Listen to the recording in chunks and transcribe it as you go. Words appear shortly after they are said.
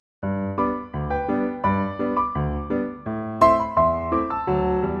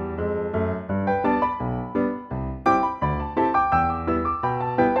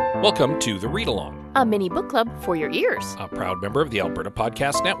Welcome to The Read Along, a mini book club for your ears. a proud member of the Alberta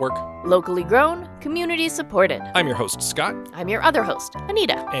Podcast Network. Locally grown, community supported. I'm your host, Scott, I'm your other host,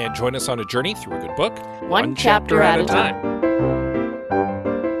 Anita. and join us on a journey through a good book, One chapter at a time.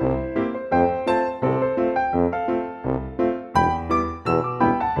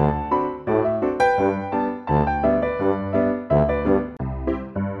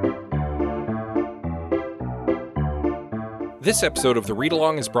 This episode of The Read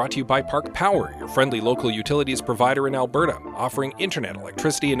Along is brought to you by Park Power, your friendly local utilities provider in Alberta, offering internet,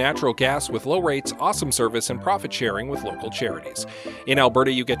 electricity, and natural gas with low rates, awesome service, and profit sharing with local charities. In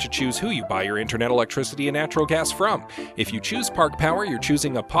Alberta, you get to choose who you buy your internet, electricity, and natural gas from. If you choose Park Power, you're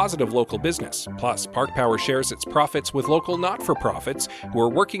choosing a positive local business. Plus, Park Power shares its profits with local not-for-profits who are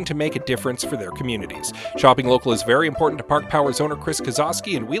working to make a difference for their communities. Shopping local is very important to Park Power's owner, Chris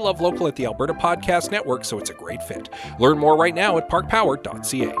Kozowski, and we love local at the Alberta Podcast Network, so it's a great fit. Learn more right now at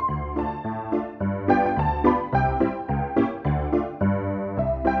parkpower.ca.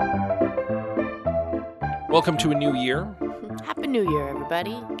 Welcome to a new year. Happy New Year,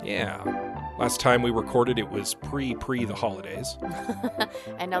 everybody. Yeah. Last time we recorded, it was pre the holidays.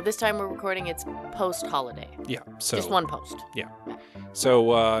 And now this time we're recording, it's post-holiday. Yeah. So Just one post. Yeah.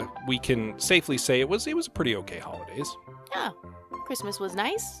 So we can safely say it was a pretty okay holidays. Yeah. Christmas was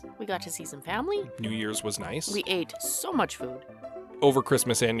nice. We got to see some family. New Year's was nice. We ate so much food. Over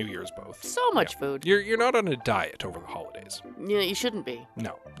Christmas and New Year's both. So much food. You're not on a diet over the holidays. Yeah, you shouldn't be.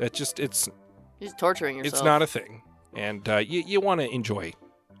 No. It's You're just torturing yourself. It's not a thing. And you want to enjoy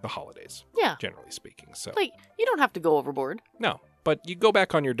the holidays. Yeah. Generally speaking. So Like, you don't have to go overboard. no, but you go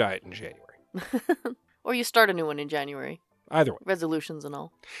back on your diet in January. Or you start a new one in January. Either way. Resolutions and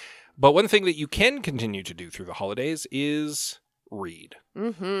all. But one thing that you can continue to do through the holidays is read.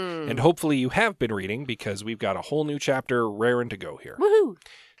 Mm-hmm. And hopefully you have been reading because we've got a whole new chapter raring to go here. Woohoo!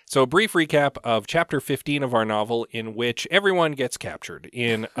 So a brief recap of chapter 15 of our novel in which everyone gets captured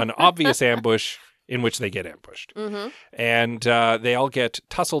in an obvious ambush in which they get ambushed. Mm-hmm. And they all get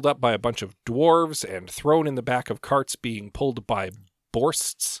tussled up by a bunch of dwarves and thrown in the back of carts being pulled by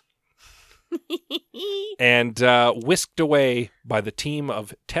borsts and whisked away by the team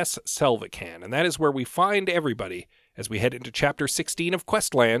of Tess Selvacan. And that is where we find everybody as we head into chapter 16 of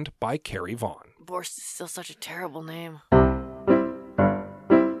Questland by Carrie Vaughn. Borst is still such a terrible name.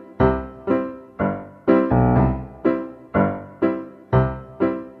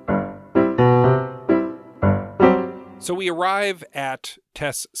 So we arrive at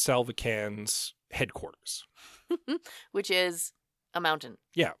Tess Selvacan's headquarters. Which is a mountain.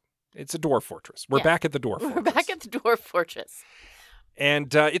 Yeah, it's a dwarf fortress. We're Yeah. back at the dwarf fortress. We're back at the Dwarf Fortress.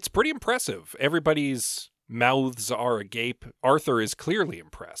 And it's pretty impressive. Everybody's mouths are agape. Arthur is clearly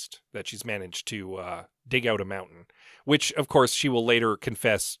impressed that she's managed to dig out a mountain, which, of course, she will later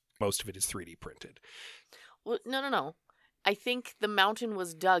confess most of it is 3D printed. Well, no. I think the mountain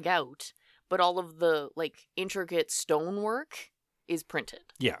was dug out, but all of the, intricate stonework is printed.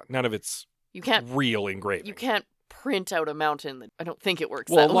 Yeah, none of it's You can't real engraving. You can't print out a mountain. I don't think it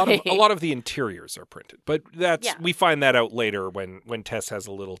works Well, that way. a lot of the interiors are printed, but Yeah. we find that out later when Tess has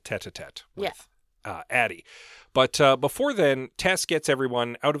a little tete-a-tete with Addie. But before then, Tess gets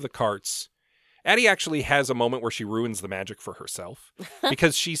everyone out of the carts. Addie actually has a moment where she ruins the magic for herself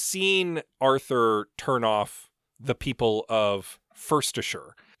because she's seen Arthur turn off the people of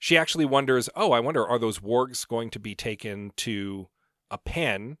Firstashire. She actually wonders, are those wargs going to be taken to a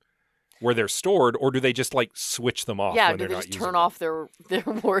pen where they're stored, or do they just switch them off when do they're they not just using turn them? off their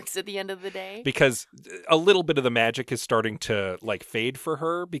works at the end of the day? Because a little bit of the magic is starting to fade for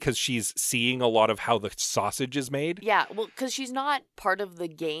her because she's seeing a lot of how the sausage is made. Yeah, well, because she's not part of the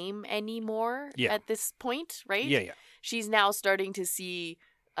game anymore at this point, right? Yeah. She's now starting to see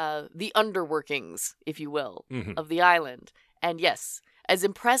the underworkings, if you will, Mhm. of the island. And yes, as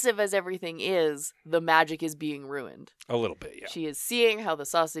impressive as everything is, the magic is being ruined. A little bit, yeah. She is seeing how the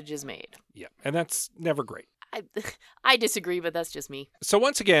sausage is made. Yeah, and that's never great. I disagree, but that's just me. So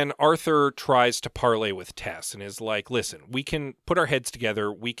once again, Arthur tries to parlay with Tess and is like, listen, we can put our heads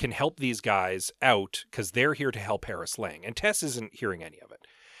together. We can help these guys out because they're here to help Harris Lang. And Tess isn't hearing any of it.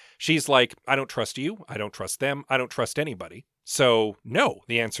 She's like, I don't trust you. I don't trust them. I don't trust anybody. So no,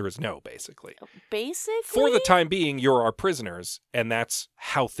 the answer is no, basically. Basically? For the time being, you're our prisoners, and that's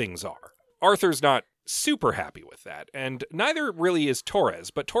how things are. Arthur's not super happy with that, and neither really is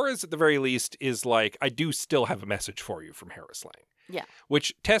Torres, but Torres at the very least is like, I do still have a message for you from Harris Lang. Yeah.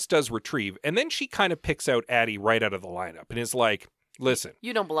 Which Tess does retrieve, and then she kind of picks out Addie right out of the lineup and is like, Listen.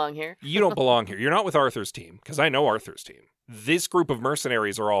 You don't belong here. You don't belong here. You're not with Arthur's team, because I know Arthur's team. This group of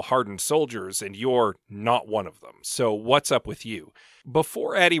mercenaries are all hardened soldiers, and you're not one of them. So what's up with you?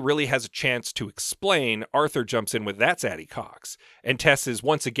 Before Addie really has a chance to explain, Arthur jumps in with, "That's Addie Cox." And Tess is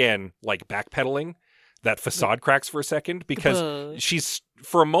once again, like, backpedaling. That facade cracks for a second, because she's,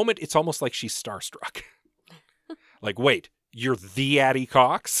 for a moment, it's almost like she's starstruck. Like, wait, you're the Addie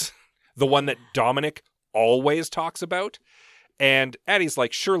Cox? The one that Dominic always talks about? And Addie's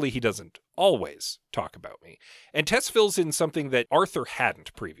like, surely he doesn't always talk about me. And Tess fills in something that Arthur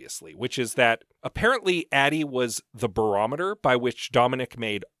hadn't previously, which is that apparently Addie was the barometer by which Dominic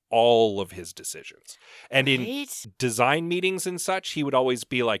made all of his decisions. And in design meetings and such, he would always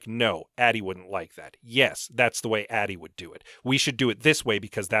be like, no, Addie wouldn't like that. Yes, that's the way Addie would do it. We should do it this way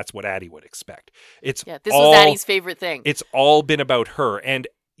because that's what Addie would expect. This was Addie's favorite thing. It's all been about her. And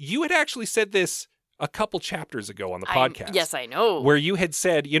you had actually said this a couple chapters ago on the podcast. Yes, I know. Where you had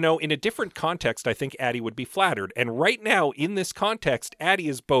said, in a different context, I think Addie would be flattered. And right now, in this context, Addie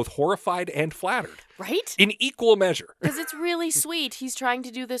is both horrified and flattered. Right? In equal measure. Because it's really sweet. He's trying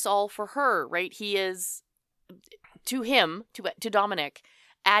to do this all for her, right? He is, to him, to Dominic,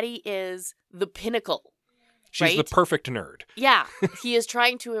 Addie is the pinnacle. She's the perfect nerd. Yeah. He is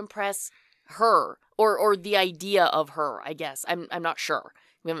trying to impress her, or the idea of her, I guess. I'm not sure.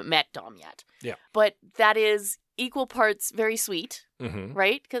 We haven't met Dom yet. Yeah. But that is equal parts very sweet,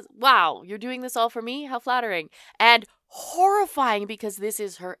 right? Because, wow, you're doing this all for me? How flattering. And horrifying because this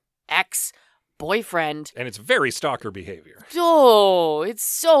is her ex-boyfriend. And it's very stalker behavior. Oh, it's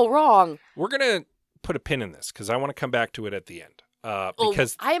so wrong. We're going to put a pin in this because I want to come back to it at the end.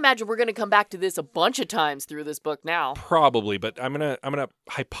 Because I imagine we're going to come back to this a bunch of times through this book now. Probably, but I'm gonna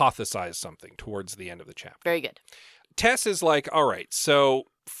hypothesize something towards the end of the chapter. Very good. Tess is like, all right, so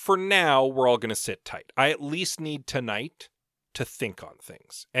for now, we're all going to sit tight. I at least need tonight to think on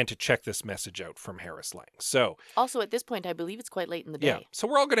things and to check this message out from Harris Lang. So, also, at this point, I believe it's quite late in the day. Yeah, so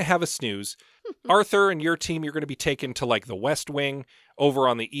we're all going to have a snooze. Arthur and your team, you're going to be taken to, like, the West Wing. Over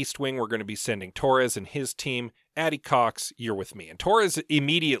on the East Wing, we're going to be sending Torres and his team. Addie Cox, you're with me. And Torres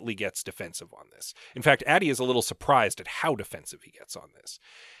immediately gets defensive on this. In fact, Addie is a little surprised at how defensive he gets on this.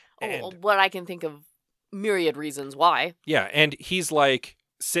 What I can think of myriad reasons why. Yeah, and he's like,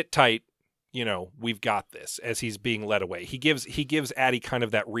 sit tight, we've got this, as he's being led away. He gives Addie kind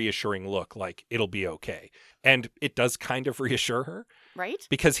of that reassuring look, like, it'll be okay. And it does kind of reassure her. Right?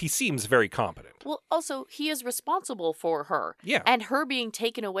 Because he seems very competent. Well, also, he is responsible for her. Yeah. And her being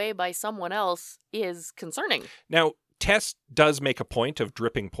taken away by someone else is concerning. Now, Tess does make a point of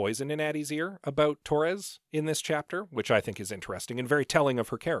dripping poison in Addie's ear about Torres in this chapter, which I think is interesting and very telling of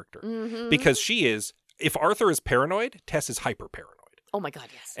her character. Mm-hmm. Because she is, if Arthur is paranoid, Tess is hyper-paranoid. Oh my God,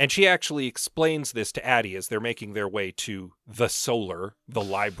 yes. And she actually explains this to Addie as they're making their way to the Solar, the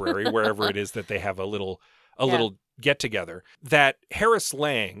library, wherever it is that they have a little get-together, that Harris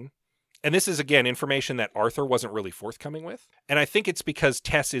Lang, and this is, again, information that Arthur wasn't really forthcoming with, and I think it's because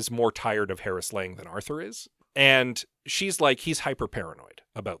Tess is more tired of Harris Lang than Arthur is, and she's like, he's hyper-paranoid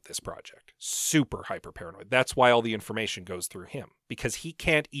about this project. Super hyper-paranoid. That's why all the information goes through him, because he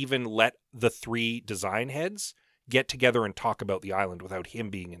can't even let the three design heads get together and talk about the island without him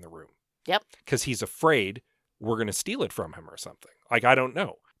being in the room. Yep. Because he's afraid we're going to steal it from him or something. Like, I don't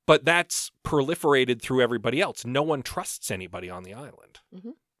know. But that's proliferated through everybody else. No one trusts anybody on the island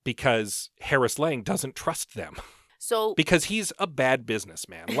because Harris Lang doesn't trust them. So because he's a bad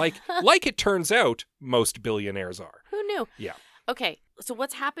businessman. Like it turns out most billionaires are. Who knew? Yeah. Okay. So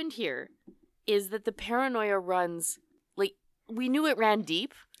what's happened here is that the paranoia runs, like, we knew it ran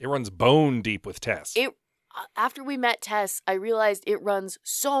deep. It runs bone deep with Tess. After we met Tess, I realized it runs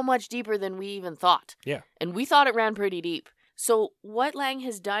so much deeper than we even thought. Yeah. And we thought it ran pretty deep. So what Lang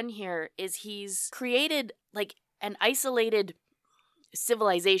has done here is he's created, like, an isolated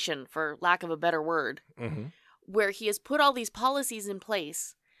civilization, for lack of a better word, where he has put all these policies in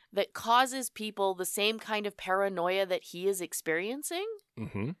place that causes people the same kind of paranoia that he is experiencing,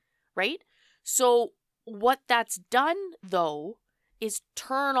 right? So what that's done, though, is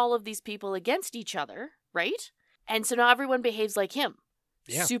turn all of these people against each other, right? And so now everyone behaves like him.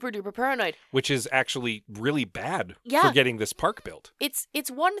 Yeah. Super duper paranoid. Which is actually really bad for getting this park built.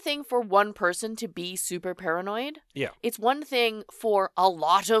 It's one thing for one person to be super paranoid. Yeah. It's one thing for a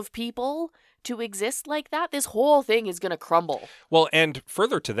lot of people to exist like that. This whole thing is going to crumble. Well, and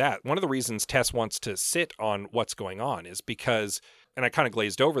further to that, one of the reasons Tess wants to sit on what's going on is because, and I kind of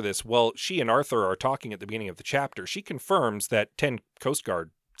glazed over this, well, she and Arthur are talking at the beginning of the chapter. She confirms that 10 Coast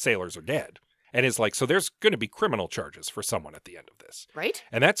Guard sailors are dead. And is like, so there's going to be criminal charges for someone at the end of this. Right?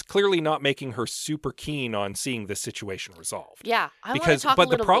 And that's clearly not making her super keen on seeing this situation resolved. Yeah. But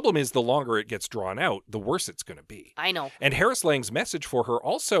the problem is the longer it gets drawn out, the worse it's going to be. I know. And Harris Lang's message for her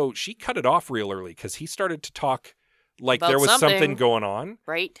also, she cut it off real early because he started to talk like about there was something going on.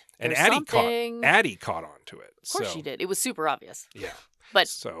 Right. And Addie caught on to it. Of course she did. It was super obvious. Yeah. But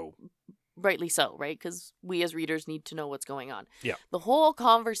so rightly so, right? Because we as readers need to know what's going on. Yeah. The whole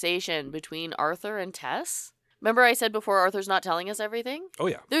conversation between Arthur and Tess. Remember I said before Arthur's not telling us everything? Oh,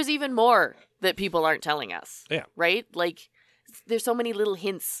 yeah. There's even more that people aren't telling us. Yeah. Right? Like, there's so many little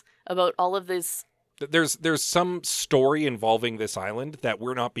hints about all of this. There's some story involving this island that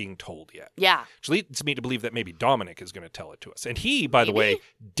we're not being told yet. Yeah. Which leads me to believe that maybe Dominic is going to tell it to us. And he, by the way,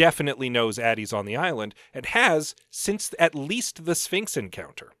 definitely knows Addie's on the island and has since at least the Sphinx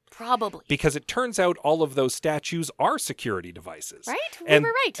encounter. Probably. Because it turns out all of those statues are security devices. Right? We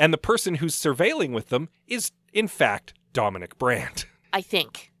were right. And the person who's surveilling with them is, in fact, Dominic Brand. I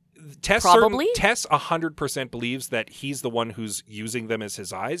think. Tess Probably? Tess 100% believes that he's the one who's using them as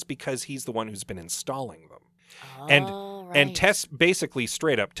his eyes because he's the one who's been installing them. And Tess basically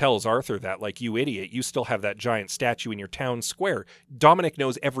straight up tells Arthur that, like, you idiot, you still have that giant statue in your town square. Dominic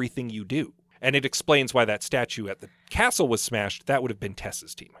knows everything you do. And it explains why that statue at the castle was smashed. That would have been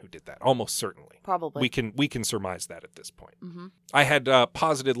Tess's team who did that, almost certainly. Probably. We can surmise that at this point. Mm-hmm. I had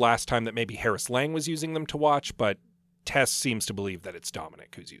posited last time that maybe Harris Lang was using them to watch, but Tess seems to believe that it's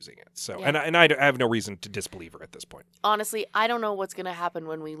Dominic who's using it. So, yeah. and I have no reason to disbelieve her at this point. Honestly, I don't know what's going to happen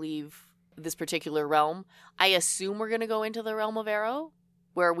when we leave this particular realm. I assume we're going to go into the realm of Arrow,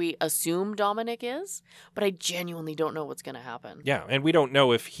 where we assume Dominic is, but I genuinely don't know what's going to happen. Yeah, and we don't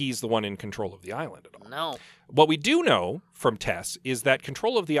know if he's the one in control of the island at all. No. What we do know from Tess is that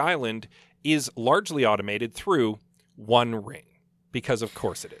control of the island is largely automated through one ring, because of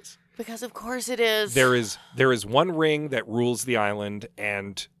course it is. Because of course it is. There is one ring that rules the island,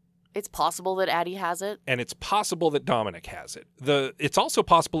 and it's possible that Addie has it. And it's possible that Dominic has it. It's also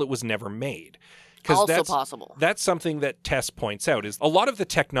possible it was never made. Also possible. That's something that Tess points out, is a lot of the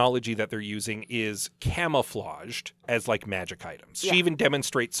technology that they're using is camouflaged as like magic items. Yeah. She even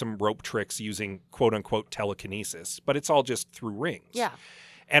demonstrates some rope tricks using quote-unquote telekinesis, but it's all just through rings. Yeah.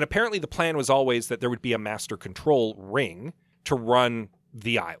 And apparently the plan was always that there would be a master control ring to run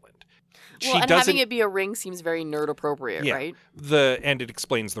the island. Well, and having it be a ring seems very nerd appropriate, yeah, right? And it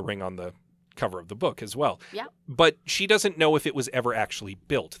explains the ring on the cover of the book as well. Yeah. But she doesn't know if it was ever actually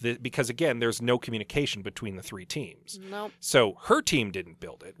built because, again, there's no communication between the three teams. Nope. So her team didn't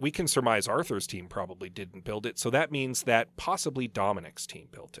build it. We can surmise Arthur's team probably didn't build it. So that means that possibly Dominic's team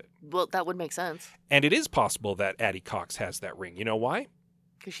built it. Well, that would make sense. And it is possible that Addie Cox has that ring. You know why?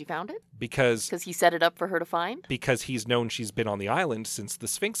 Because she found it? Because he set it up for her to find? Because he's known she's been on the island since the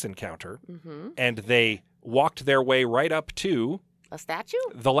Sphinx encounter. Mm-hmm. And they walked their way right up to a statue?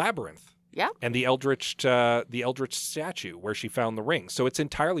 The labyrinth. Yeah. And the Eldritch statue where she found the ring. So it's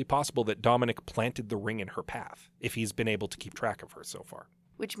entirely possible that Dominic planted the ring in her path if he's been able to keep track of her so far.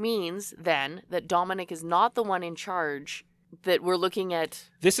 Which means, then, that Dominic is not the one in charge, that we're looking at...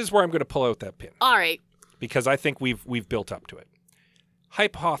 This is where I'm going to pull out that pin. All right. Because I think we've built up to it.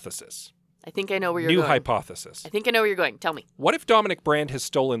 Hypothesis. I think I know where you're going. New hypothesis. I think I know where you're going. Tell me. What if Dominic Brand has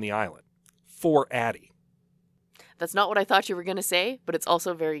stolen the island for Addie? That's not what I thought you were going to say, but it's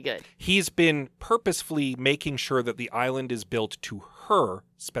also very good. He's been purposefully making sure that the island is built to her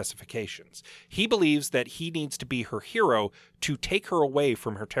specifications. He believes that he needs to be her hero to take her away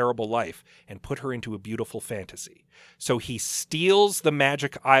from her terrible life and put her into a beautiful fantasy. So he steals the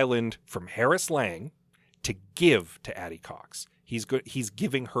magic island from Harris Lang to give to Addie Cox. He's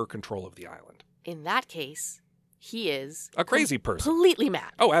giving her control of the island. In that case, he is... a crazy person. Completely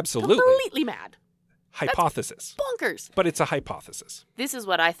mad. Oh, absolutely. Completely mad. Hypothesis. That's bonkers. But it's a hypothesis. This is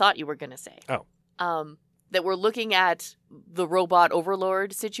what I thought you were going to say. Oh. That we're looking at the robot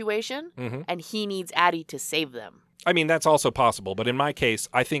overlord situation, mm-hmm. and he needs Addie to save them. I mean, that's also possible. But in my case,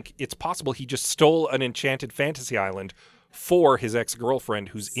 I think it's possible he just stole an enchanted fantasy island for his ex-girlfriend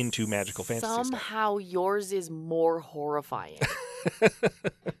who's into magical fantasy Somehow stuff. Yours is more horrifying.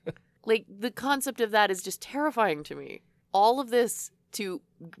 Like, the concept of that is just terrifying to me. All of this to,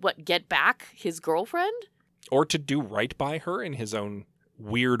 get back his girlfriend? Or to do right by her in his own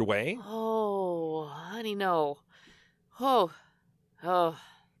weird way? Oh, honey, no. Oh.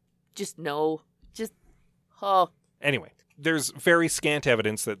 Just no. Anyway. There's very scant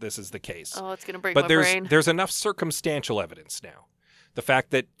evidence that this is the case. Oh, it's going to break my brain. But there's enough circumstantial evidence now. The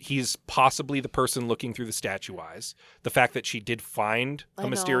fact that he's possibly the person looking through the statue eyes. The fact that she did find a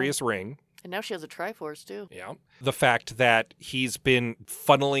mysterious ring. And now she has a Triforce, too. Yeah. The fact that he's been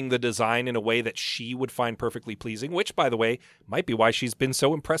funneling the design in a way that she would find perfectly pleasing, which, by the way, might be why she's been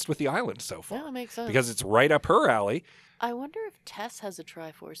so impressed with the island so far. Yeah, that makes sense. Because it's right up her alley. I wonder if Tess has a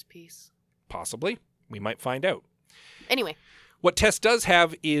Triforce piece. Possibly. We might find out. Anyway. What Tess does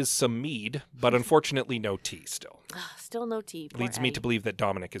have is some mead, but unfortunately no tea still. Still no tea. Leads me to believe that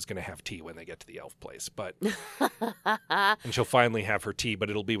Dominic is going to have tea when they get to the elf place, but and she'll finally have her tea, but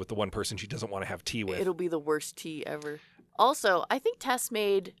it'll be with the one person she doesn't want to have tea with. It'll be the worst tea ever. Also, I think Tess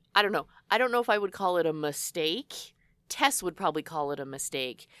made, I don't know if I would call it a mistake. Tess would probably call it a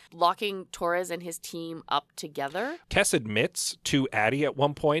mistake. Locking Torres and his team up together. Tess admits to Addie at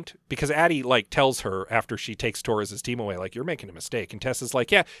one point, because Addie, like, tells her after she takes Torres' team away, like, you're making a mistake. And Tess is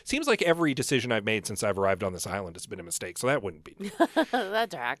like, yeah, seems like every decision I've made since I've arrived on this island has been a mistake, so that wouldn't be me.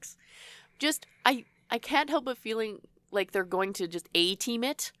 That tracks. Just, I can't help but feeling like they're going to just A-team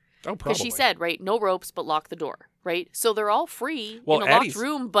it. Oh, probably. Because she said, right, no ropes, but lock the door, right? So they're all free in a Addie's, locked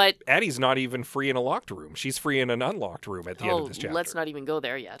room, but... Addie's not even free in a locked room. She's free in an unlocked room at the end of this chapter. Let's not even go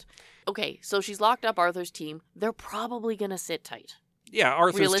there yet. Okay, so she's locked up Arthur's team. They're probably going to sit tight. Yeah,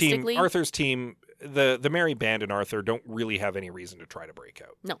 Arthur's team, the merry band and Arthur don't really have any reason to try to break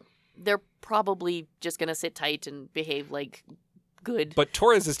out. No, they're probably just going to sit tight and behave like... good. But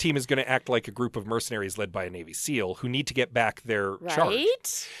Torres' team is going to act like a group of mercenaries led by a Navy SEAL who need to get back their charge.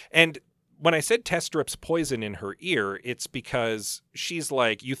 Right? And when I said Tess drips poison in her ear, it's because she's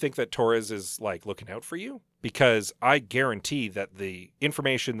like, you think that Torres is like looking out for you? Because I guarantee that the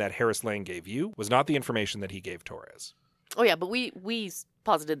information that Harris Lang gave you was not the information that he gave Torres. Oh yeah, but we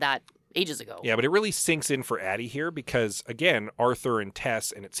posited that ages ago. Yeah, but it really sinks in for Addie here because, again, Arthur and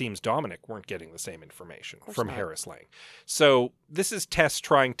Tess, and it seems Dominic, weren't getting the same information from Harris Lang. So this is Tess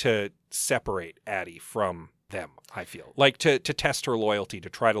trying to separate Addie from them, I feel. Like to test her loyalty, to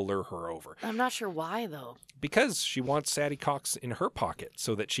try to lure her over. I'm not sure why, though. Because she wants Addie Cox in her pocket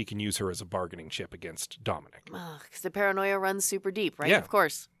so that she can use her as a bargaining chip against Dominic. Because the paranoia runs super deep, right? Yeah. Of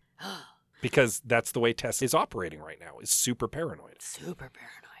course. Because that's the way Tess is operating right now, is super paranoid. Super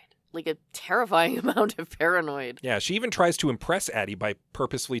paranoid. Like a terrifying amount of paranoid. Yeah, she even tries to impress Addie by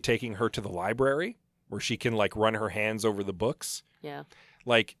purposefully taking her to the library where she can, like, run her hands over the books. Yeah.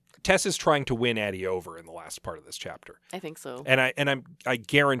 Like, Tess is trying to win Addie over in the last part of this chapter. I think so. And I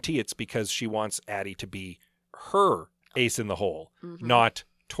guarantee it's because she wants Addie to be her ace in the hole, not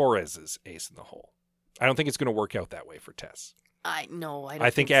Torres's ace in the hole. I don't think it's going to work out that way for Tess. I don't I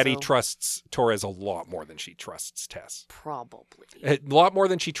think Addie so. trusts Torres a lot more than she trusts Tess. Probably. A lot more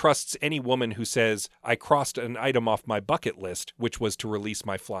than she trusts any woman who says, I crossed an item off my bucket list, which was to release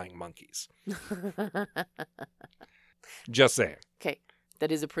my flying monkeys. Just saying. Okay.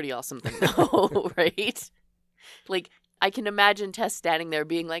 That is a pretty awesome thing, though, right? Like, I can imagine Tess standing there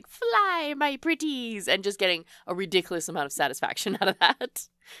being like, fly, my pretties, and just getting a ridiculous amount of satisfaction out of that.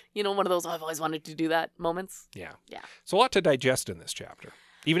 You know, one of those, I've always wanted to do that moments. Yeah. Yeah. So a lot to digest in this chapter,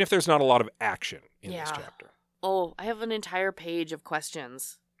 even if there's not a lot of action in this chapter. Oh, I have an entire page of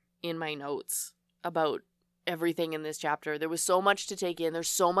questions in my notes about everything in this chapter. There was so much to take in. There's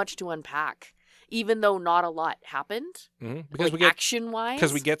so much to unpack. Even though not a lot happened, because like, we get action-wise.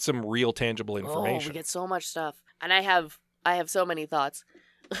 Because we get some real tangible information. Oh, we get so much stuff. And I have so many thoughts,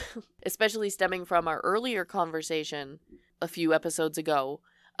 especially stemming from our earlier conversation a few episodes ago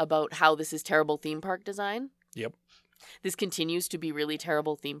about how this is terrible theme park design. Yep. This continues to be really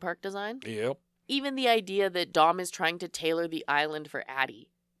terrible theme park design. Yep. Even the idea that Dom is trying to tailor the island for Addie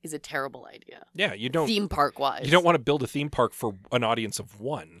is a terrible idea. Yeah, you don't... Theme park-wise. You don't want to build a theme park for an audience of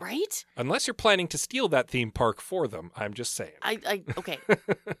one. Right? Unless you're planning to steal that theme park for them, I'm just saying. Okay.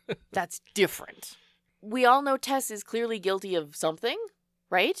 That's different. We all know Tess is clearly guilty of something,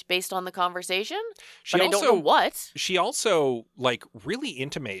 right? Based on the conversation. But I don't know what. She also, like, really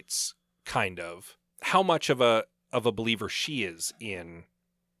intimates, kind of, how much of a believer she is in,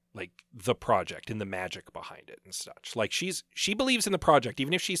 like, the project, in the magic behind it and such. Like, she believes in the project,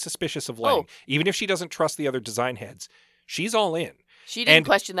 even if she's suspicious of Lang, even if she doesn't trust the other design heads, she's all in. She didn't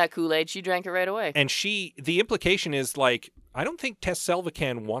question that Kool-Aid. She drank it right away. And the implication is, like, I don't think Tess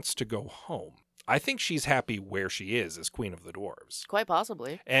Selvacan wants to go home. I think she's happy where she is as Queen of the Dwarves. Quite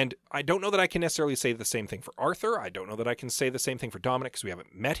possibly. And I don't know that I can necessarily say the same thing for Arthur. I don't know that I can say the same thing for Dominic because we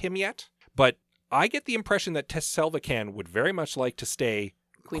haven't met him yet. But I get the impression that Tess Selvacan would very much like to stay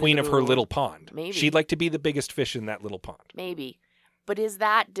Queen of her little pond. Maybe. She'd like to be the biggest fish in that little pond. Maybe. But is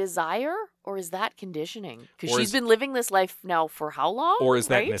that desire or is that conditioning? Because she's been living this life now for how long? Or is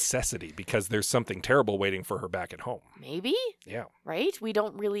that necessity because there's something terrible waiting for her back at home? Maybe. Yeah. Right? We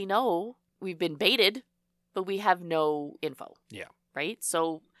don't really know. We've been baited, but we have no info. Yeah. Right?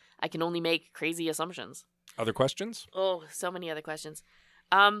 So I can only make crazy assumptions. Other questions? Oh, so many other questions.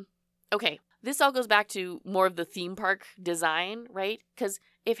 Okay, this all goes back to more of the theme park design, right? Because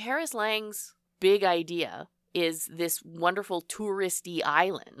if Harris Lang's big idea is this wonderful touristy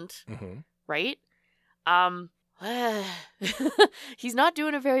island, right? He's not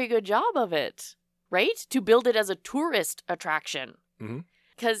doing a very good job of it, right? To build it as a tourist attraction.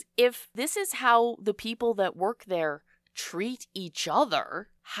 Because if this is how the people that work there treat each other,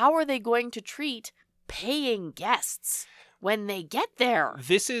 how are they going to treat paying guests when they get there?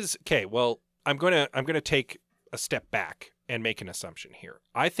 This is okay. Well, I'm gonna take a step back and make an assumption here.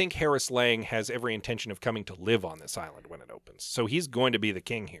 I think Harris Lang has every intention of coming to live on this island when it opens. So he's going to be the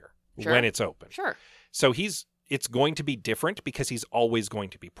king here when it's open. Sure. So it's going to be different because he's always going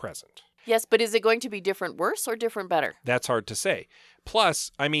to be present. Yes, but is it going to be different worse or different better? That's hard to say.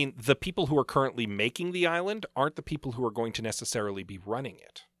 Plus, I mean, the people who are currently making the island aren't the people who are going to necessarily be running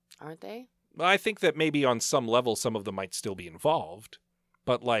it. Aren't they? I think that maybe on some level, some of them might still be involved.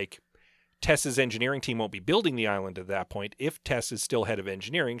 But like, Tess's engineering team won't be building the island at that point. If Tess is still head of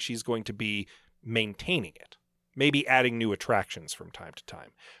engineering, she's going to be maintaining it. Maybe adding new attractions from time to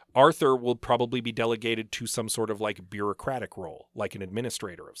time. Arthur will probably be delegated to some sort of like bureaucratic role, like an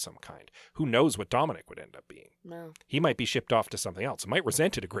administrator of some kind. Who knows what Dominic would end up being? No. He might be shipped off to something else. Might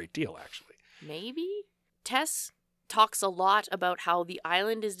resent it a great deal, actually. Maybe? Tess talks a lot about how the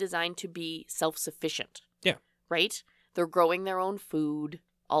island is designed to be self-sufficient. Yeah. Right? They're growing their own food,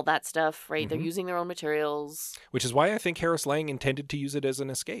 all that stuff, right? They're using their own materials. Which is why I think Harris Lang intended to use it as an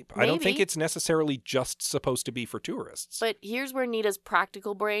escape. Maybe. I don't think it's necessarily just supposed to be for tourists. But here's where Nita's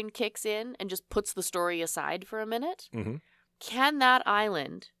practical brain kicks in and just puts the story aside for a minute. Can that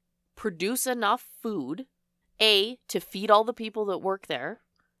island produce enough food, A, to feed all the people that work there,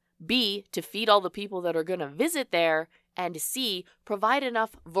 B, to feed all the people that are going to visit there, and C, provide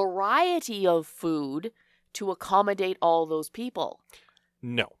enough variety of food to accommodate all those people?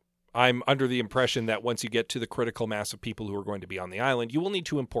 No. I'm under the impression that once you get to the critical mass of people who are going to be on the island, you will need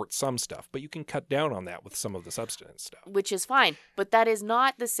to import some stuff, but you can cut down on that with some of the subsistence stuff. Which is fine, but that is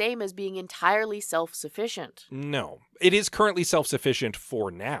not the same as being entirely self-sufficient. No. It is currently self-sufficient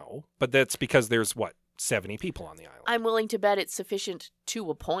for now, but that's because there's, 70 people on the island. I'm willing to bet it's sufficient to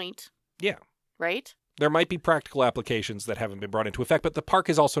a point. Yeah. Right? There might be practical applications that haven't been brought into effect, but the park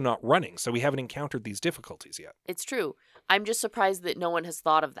is also not running, so we haven't encountered these difficulties yet. It's true. I'm just surprised that no one has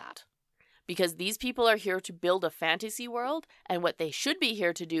thought of that. Because these people are here to build a fantasy world, and what they should be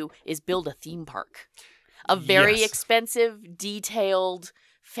here to do is build a theme park. A very expensive, detailed,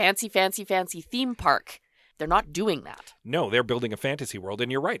 fancy theme park. They're not doing that. No, they're building a fantasy world,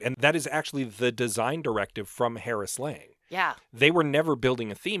 and you're right. And that is actually the design directive from Harris Lang. Yeah. They were never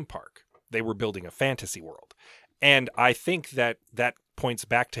building a theme park. They were building a fantasy world. And I think that points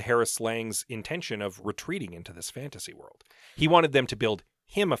back to Harris Lang's intention of retreating into this fantasy world. He wanted them to build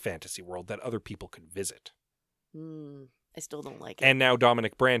him a fantasy world that other people could visit. I still don't like it. And now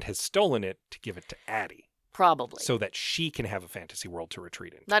Dominic Brand has stolen it to give it to Addie. Probably. So that she can have a fantasy world to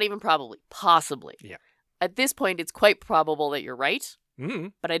retreat into. Not even probably. Possibly. Yeah. At this point, it's quite probable that you're right.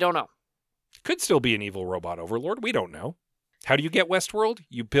 But I don't know. Could still be an evil robot overlord. We don't know. How do you get Westworld?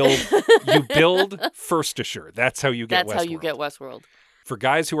 You build First Assure. That's how you get Westworld. That's how you get Westworld. For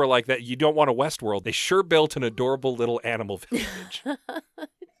guys who are like that, you don't want a Westworld. They sure built an adorable little animal village.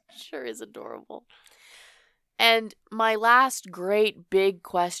 Sure is adorable. And my last great big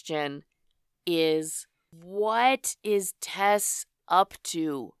question is, what is Tess up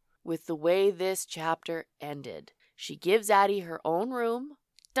to with the way this chapter ended? She gives Addie her own room,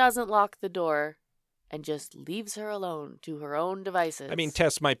 doesn't lock the door, and just leaves her alone to her own devices. I mean,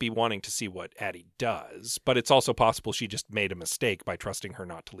 Tess might be wanting to see what Addie does, but it's also possible she just made a mistake by trusting her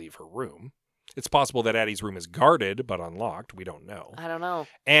not to leave her room. It's possible that Addie's room is guarded, but unlocked. We don't know. I don't know.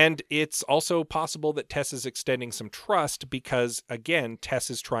 And it's also possible that Tess is extending some trust because, again, Tess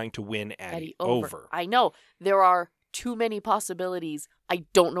is trying to win Addie over. I know. There are too many possibilities. I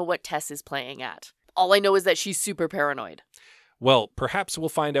don't know what Tess is playing at. All I know is that she's super paranoid. Well, perhaps we'll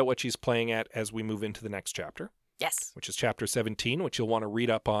find out what she's playing at as we move into the next chapter. Yes. Which is chapter 17, which you'll want to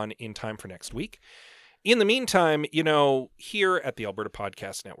read up on in time for next week. In the meantime, here at the Alberta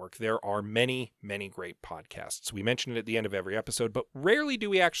Podcast Network, there are many, many great podcasts. We mention it at the end of every episode, but rarely do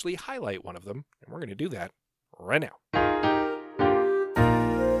we actually highlight one of them. And we're going to do that right now.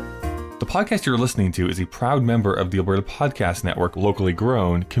 The podcast you're listening to is a proud member of the Alberta Podcast Network, locally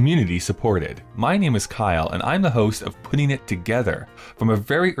grown, community supported. My name is Kyle, and I'm the host of Putting It Together. From a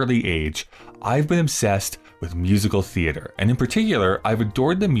very early age, I've been obsessed with musical theater, and in particular, I've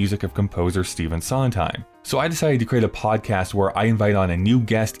adored the music of composer Stephen Sondheim. So I decided to create a podcast where I invite on a new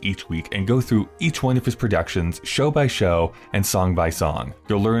guest each week and go through each one of his productions, show by show and song by song.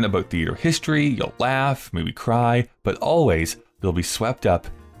 You'll learn about theater history, you'll laugh, maybe cry, but always you'll be swept up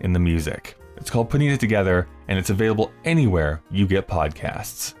in the music. It's called Putting It Together, and it's available anywhere you get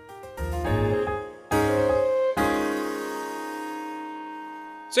podcasts.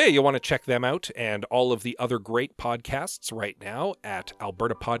 So yeah, you want to check them out and all of the other great podcasts right now at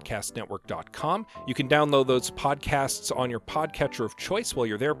albertapodcastnetwork.com. You can download those podcasts on your podcatcher of choice while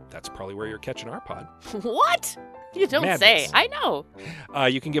you're there. That's probably where you're catching our pod. What? You don't Madness. say. I know.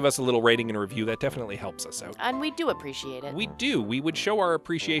 You can give us a little rating and a review. That definitely helps us out. And we do appreciate it. We do. We would show our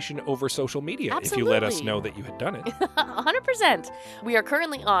appreciation over social media Absolutely. if you let us know that you had done it. 100%. We are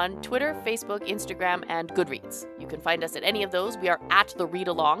currently on Twitter, Facebook, Instagram, and Goodreads. You can find us at any of those. We are at the Read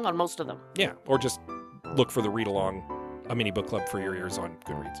Along on most of them. Yeah, or just look for the Read Along, a mini book club for your ears on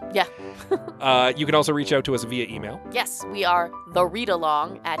Goodreads. Yeah. You can also reach out to us via email. Yes, we are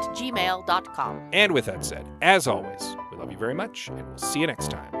thereadalong@gmail.com. And with that said, as always, we love you very much, and we'll see you next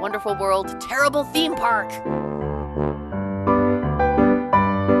time. Wonderful world, terrible theme park.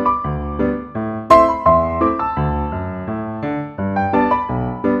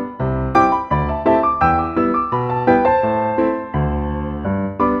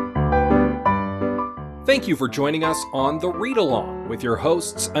 Thank you for joining us on The Read Along with your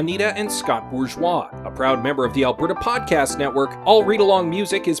hosts, Anita and Scott Bourgeois, a proud member of the Alberta Podcast Network. All Read Along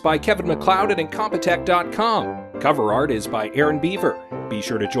music is by Kevin MacLeod at Incompetech.com. Cover art is by Aaron Beaver. Be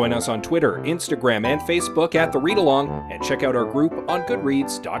sure to join us on Twitter, Instagram, and Facebook at The Read Along, and check out our group on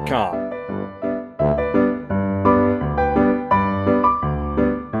Goodreads.com.